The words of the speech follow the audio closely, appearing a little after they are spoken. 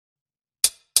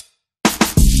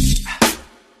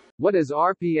What is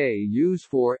RPA used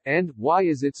for, and why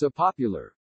is it so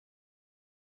popular?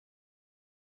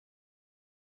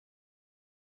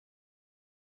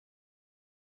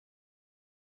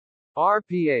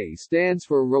 RPA stands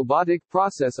for Robotic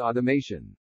Process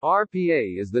Automation.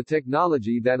 RPA is the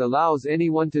technology that allows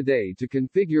anyone today to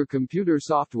configure computer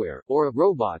software, or a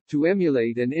robot, to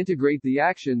emulate and integrate the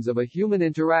actions of a human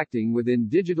interacting within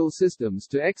digital systems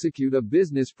to execute a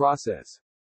business process.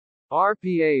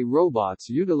 RPA robots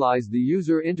utilize the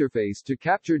user interface to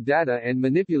capture data and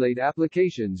manipulate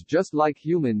applications just like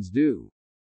humans do.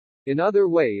 In other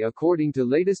way, according to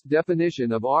latest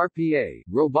definition of RPA,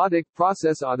 robotic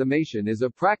process automation is a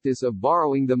practice of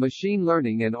borrowing the machine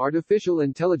learning and artificial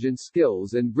intelligence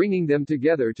skills and bringing them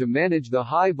together to manage the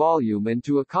high volume and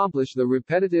to accomplish the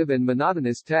repetitive and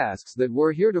monotonous tasks that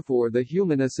were heretofore the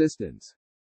human assistants.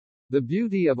 The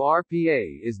beauty of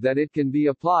RPA is that it can be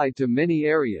applied to many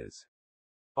areas.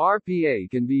 RPA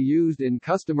can be used in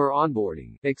customer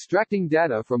onboarding, extracting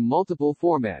data from multiple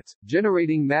formats,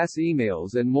 generating mass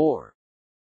emails and more.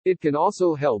 It can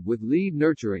also help with lead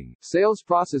nurturing, sales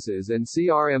processes and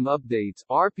CRM updates.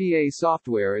 RPA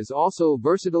software is also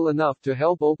versatile enough to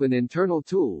help open internal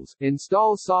tools,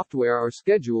 install software or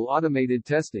schedule automated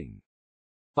testing.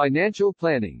 Financial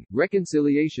planning,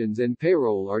 reconciliations and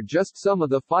payroll are just some of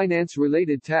the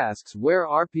finance-related tasks where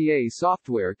RPA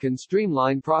software can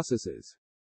streamline processes.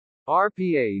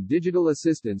 RPA digital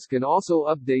assistants can also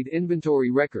update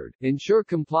inventory record, ensure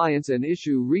compliance and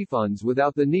issue refunds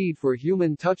without the need for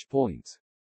human touch points.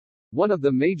 One of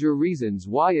the major reasons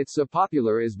why it's so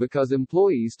popular is because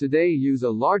employees today use a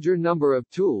larger number of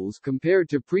tools compared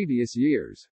to previous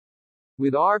years.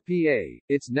 With RPA,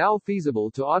 it's now feasible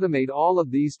to automate all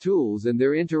of these tools and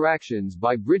their interactions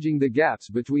by bridging the gaps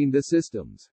between the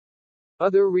systems.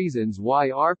 Other reasons why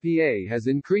RPA has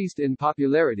increased in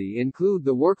popularity include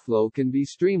the workflow can be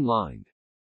streamlined.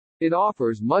 It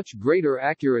offers much greater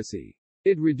accuracy.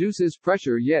 It reduces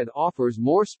pressure yet offers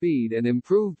more speed and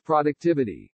improved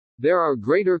productivity. There are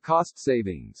greater cost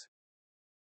savings.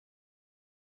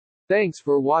 Thanks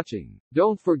for watching.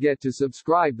 Don't forget to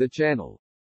subscribe the channel.